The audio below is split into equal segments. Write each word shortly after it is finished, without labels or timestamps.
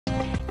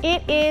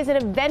It is an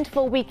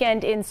eventful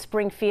weekend in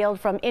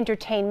Springfield, from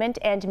entertainment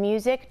and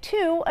music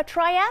to a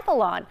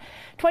triathlon.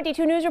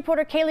 22 News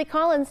reporter Kaylee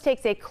Collins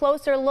takes a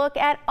closer look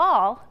at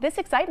all this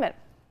excitement.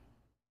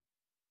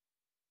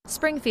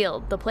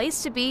 Springfield, the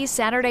place to be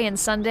Saturday and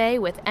Sunday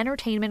with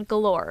entertainment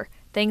galore.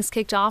 Things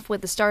kicked off with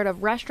the start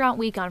of Restaurant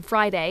Week on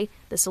Friday,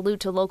 the salute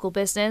to local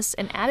business,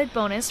 an added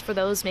bonus for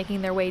those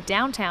making their way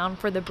downtown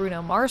for the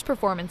Bruno Mars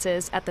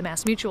performances at the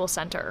Mass Mutual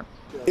Center.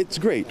 It's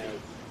great.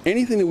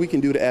 Anything that we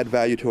can do to add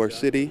value to our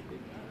city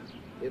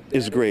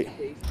is great.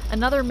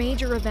 Another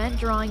major event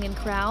drawing in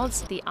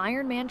crowds, the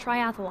Ironman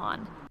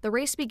Triathlon. The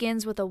race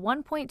begins with a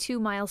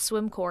 1.2-mile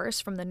swim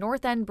course from the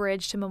North End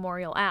Bridge to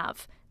Memorial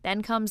Ave.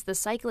 Then comes the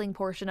cycling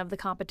portion of the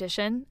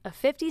competition, a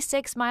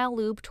 56-mile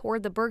loop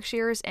toward the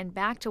Berkshires and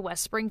back to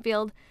West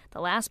Springfield.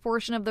 The last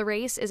portion of the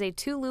race is a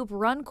 2-loop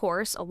run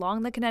course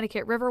along the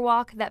Connecticut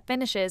Riverwalk that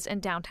finishes in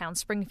downtown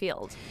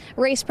Springfield.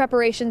 Race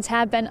preparations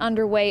have been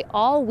underway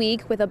all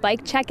week, with a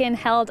bike check-in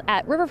held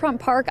at Riverfront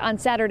Park on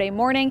Saturday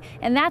morning,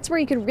 and that's where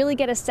you could really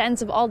get a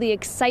sense of all the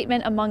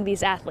excitement among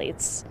these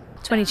athletes.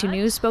 22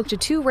 News spoke to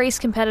 2 race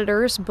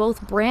competitors,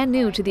 both brand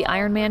new to the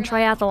Ironman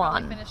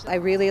Triathlon. I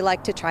really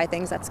like to try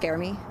things that scare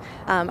me.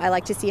 I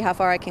like to see how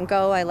far I can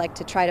go. I like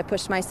to try to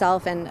push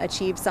myself and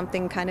achieve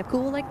something kind of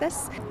cool like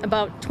this.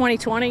 About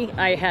 2020,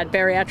 I had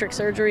bariatric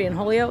surgery in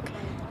Holyoke,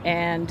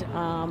 and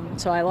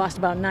so I lost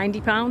about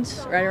 90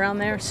 pounds, right around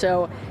there.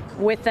 So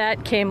with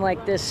that came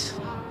this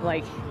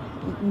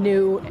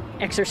new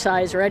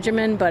exercise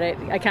regimen, but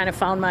I kind of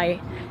found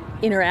my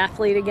inner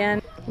athlete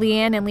again.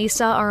 Leanne and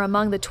Lisa are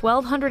among the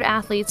 1,200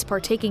 athletes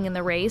partaking in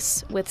the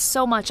race. With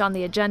so much on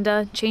the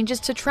agenda, changes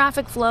to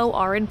traffic flow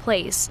are in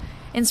place.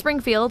 In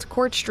Springfield,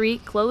 Court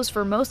Street closed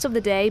for most of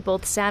the day,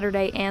 both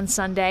Saturday and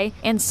Sunday,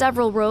 and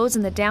several roads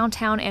in the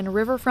downtown and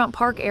Riverfront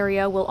Park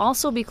area will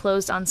also be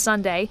closed on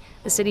Sunday.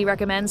 The city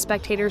recommends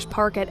spectators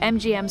park at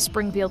MGM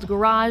Springfield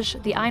Garage,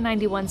 the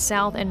I-91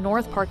 South and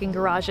North parking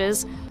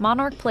garages,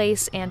 Monarch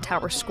Place, and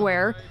Tower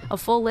Square. A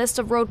full list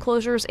of road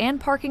closures and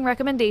parking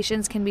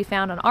recommendations can be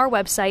found on our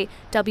website,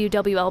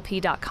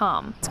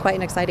 wwlp.com. It's quite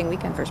an exciting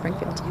weekend for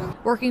Springfield.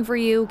 Working for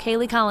you,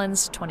 Kaylee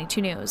Collins,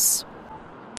 22 News.